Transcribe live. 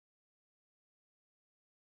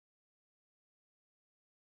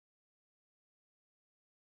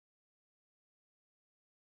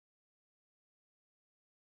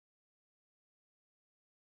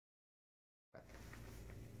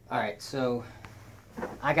Alright, so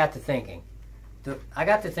I got to thinking. I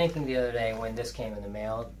got to thinking the other day when this came in the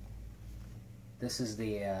mail. This is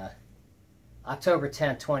the October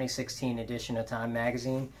 10th, 2016 edition of Time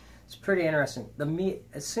magazine. It's pretty interesting.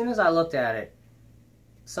 As soon as I looked at it,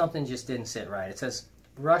 something just didn't sit right. It says,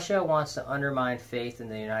 Russia wants to undermine faith in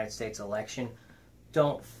the United States election.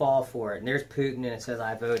 Don't fall for it. And there's Putin, and it says,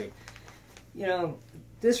 I voted. You know,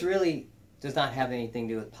 this really does not have anything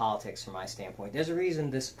to do with politics from my standpoint. There's a reason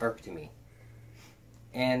this irked me.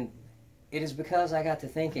 And it is because I got to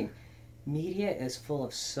thinking, media is full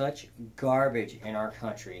of such garbage in our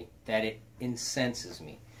country that it incenses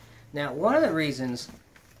me. Now, one of the reasons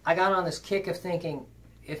I got on this kick of thinking,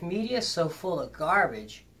 if media is so full of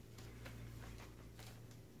garbage,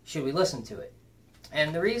 should we listen to it?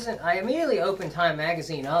 And the reason, I immediately opened Time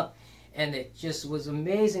magazine up, and it just was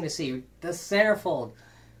amazing to see the centerfold.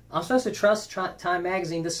 I'm supposed to trust Time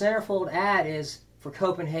magazine. The centerfold ad is for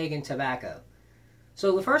Copenhangen tobacco.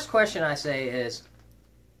 So the first question I say is,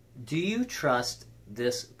 do you trust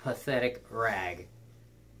this pathetic rag?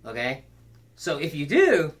 Okay? So if you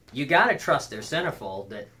do, you got to trust their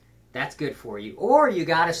centerfold, that's good for you. Or you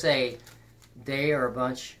got to say, they are a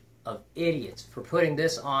bunch of idiots for putting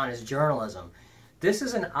this on as journalism. This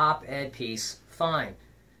is an op-ed piece, fine.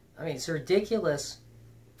 I mean, it's ridiculous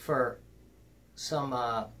for some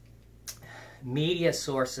media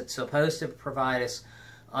source that's supposed to provide us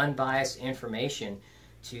unbiased information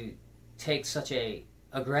to take such a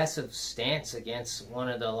aggressive stance against one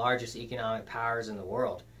of the largest economic powers in the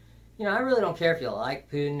world. You know, I really don't care if you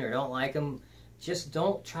like Putin or don't like him. Just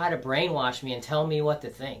don't try to brainwash me and tell me what to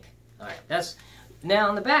think. All right, that's now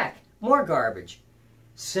on the back. More garbage.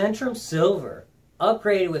 Centrum Silver,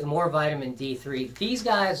 upgraded with more vitamin D3. These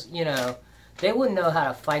guys, you know, they wouldn't know how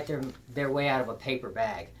to fight their way out of a paper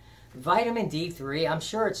bag. Vitamin D3, I'm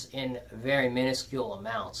sure it's in very minuscule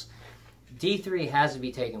amounts. D3 has to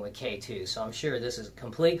be taken with K2, so I'm sure this is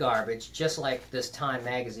complete garbage, just like this Time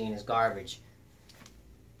magazine is garbage.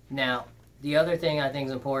 Now, the other thing I think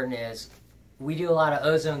is important is we do a lot of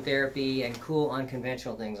ozone therapy and cool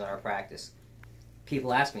unconventional things in our practice.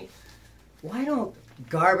 People ask me, why don't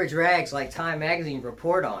garbage rags like Time magazine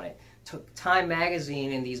report on it? Time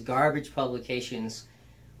magazine and these garbage publications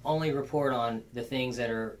only report on the things that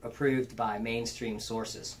are approved by mainstream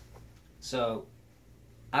sources. So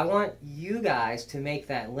I want you guys to make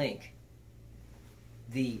that link.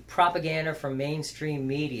 The propaganda from mainstream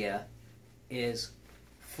media is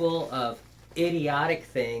full of idiotic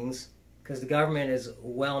things because the government is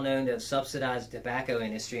well known to have subsidized the tobacco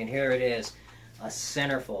industry, and here it is, a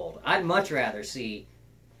centerfold. I'd much rather see,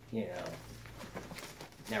 you know,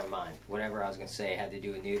 never mind, whatever I was going to say had to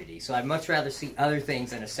do with nudity. So I'd much rather see other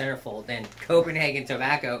things in a centerfold than Copenhagen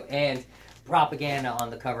tobacco and propaganda on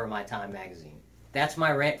the cover of my Time magazine. That's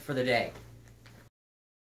my rant for the day.